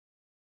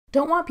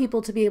Don't want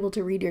people to be able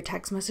to read your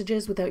text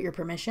messages without your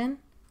permission?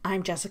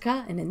 I'm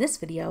Jessica, and in this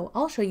video,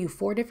 I'll show you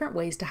 4 different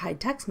ways to hide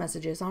text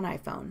messages on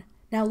iPhone.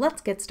 Now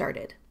let's get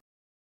started.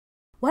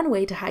 One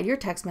way to hide your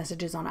text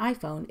messages on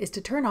iPhone is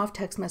to turn off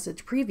text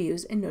message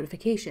previews and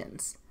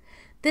notifications.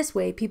 This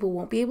way, people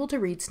won't be able to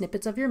read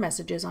snippets of your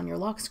messages on your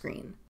lock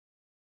screen.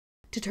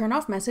 To turn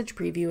off message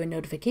preview and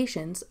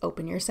notifications,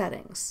 open your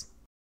settings.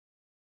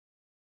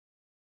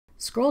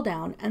 Scroll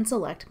down and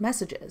select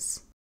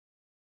Messages.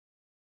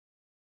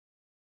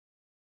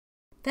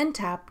 Then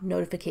tap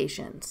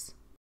Notifications.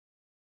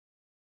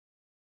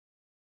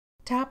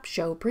 Tap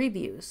Show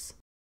Previews.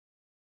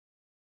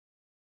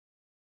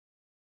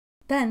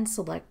 Then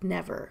select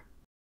Never.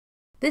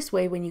 This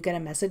way, when you get a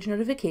message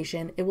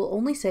notification, it will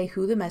only say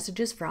who the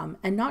message is from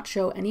and not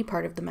show any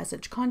part of the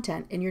message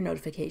content in your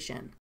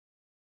notification.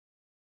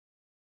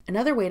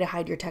 Another way to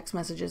hide your text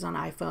messages on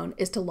iPhone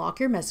is to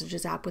lock your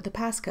Messages app with a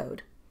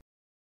passcode.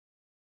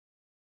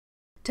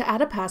 To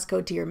add a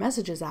passcode to your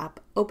Messages app,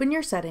 open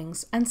your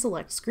settings and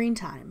select Screen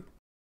Time.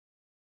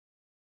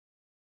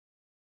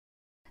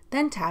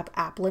 Then tap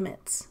App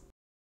Limits.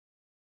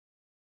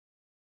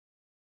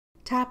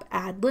 Tap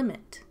Add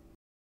Limit.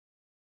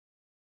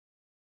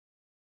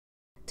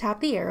 Tap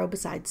the arrow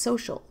beside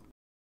Social.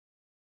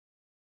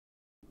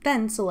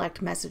 Then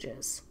select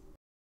Messages.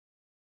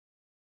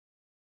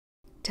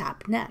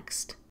 Tap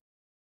Next.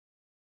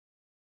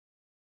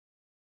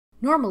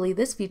 Normally,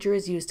 this feature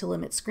is used to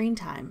limit screen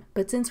time,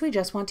 but since we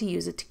just want to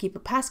use it to keep a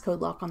passcode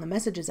lock on the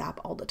Messages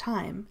app all the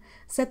time,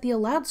 set the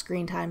allowed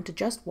screen time to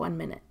just 1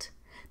 minute.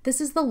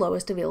 This is the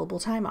lowest available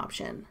time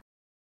option.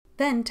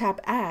 Then tap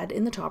Add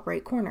in the top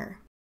right corner.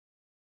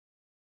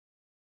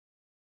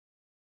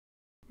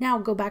 Now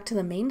go back to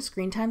the main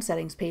screen time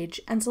settings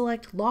page and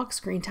select Lock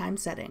Screen Time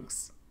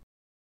Settings.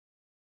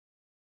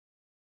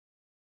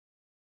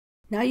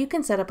 Now you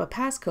can set up a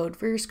passcode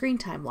for your screen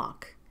time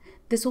lock.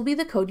 This will be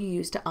the code you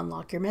use to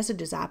unlock your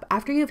Messages app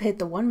after you've hit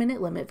the 1-minute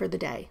limit for the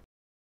day.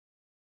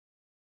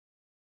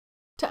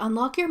 To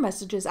unlock your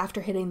messages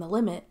after hitting the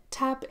limit,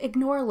 tap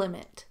Ignore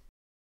Limit.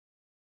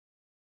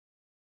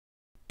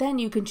 Then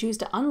you can choose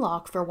to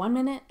unlock for 1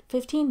 minute,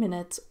 15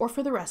 minutes, or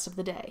for the rest of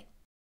the day.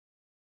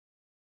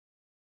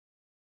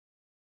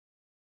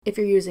 If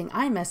you're using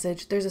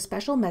iMessage, there's a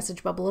special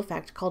message bubble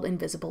effect called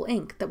Invisible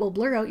Ink that will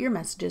blur out your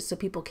messages so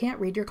people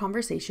can't read your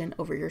conversation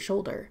over your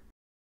shoulder.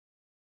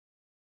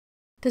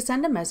 To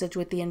send a message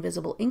with the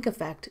invisible ink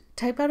effect,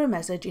 type out a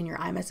message in your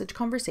iMessage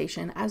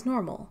conversation as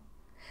normal.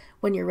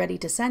 When you're ready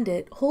to send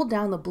it, hold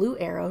down the blue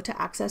arrow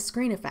to access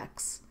screen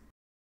effects.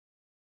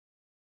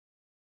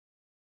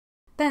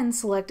 Then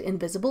select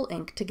Invisible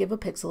Ink to give a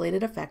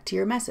pixelated effect to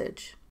your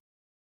message.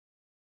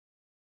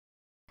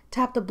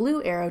 Tap the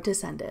blue arrow to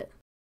send it.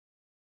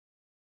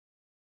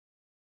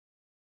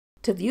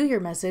 To view your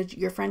message,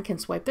 your friend can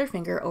swipe their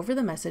finger over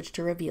the message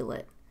to reveal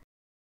it.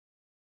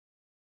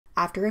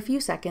 After a few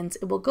seconds,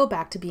 it will go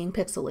back to being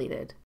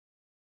pixelated.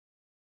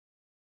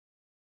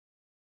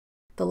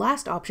 The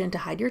last option to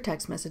hide your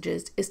text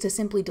messages is to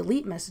simply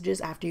delete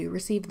messages after you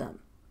receive them.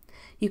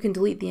 You can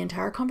delete the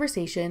entire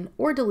conversation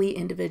or delete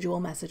individual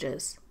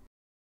messages.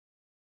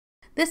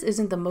 This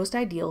isn't the most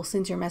ideal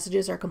since your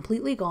messages are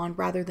completely gone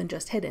rather than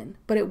just hidden,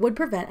 but it would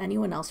prevent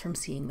anyone else from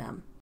seeing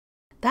them.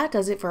 That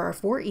does it for our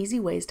 4 easy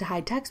ways to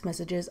hide text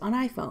messages on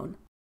iPhone.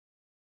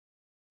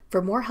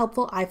 For more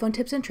helpful iPhone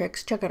tips and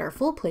tricks, check out our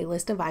full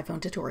playlist of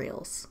iPhone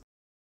tutorials.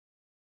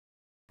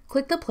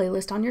 Click the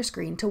playlist on your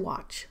screen to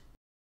watch.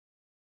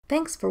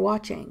 Thanks for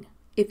watching.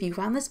 If you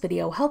found this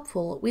video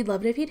helpful, we'd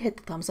love it if you'd hit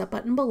the thumbs up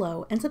button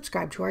below and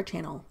subscribe to our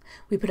channel.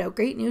 We put out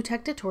great new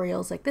tech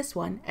tutorials like this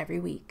one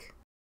every week.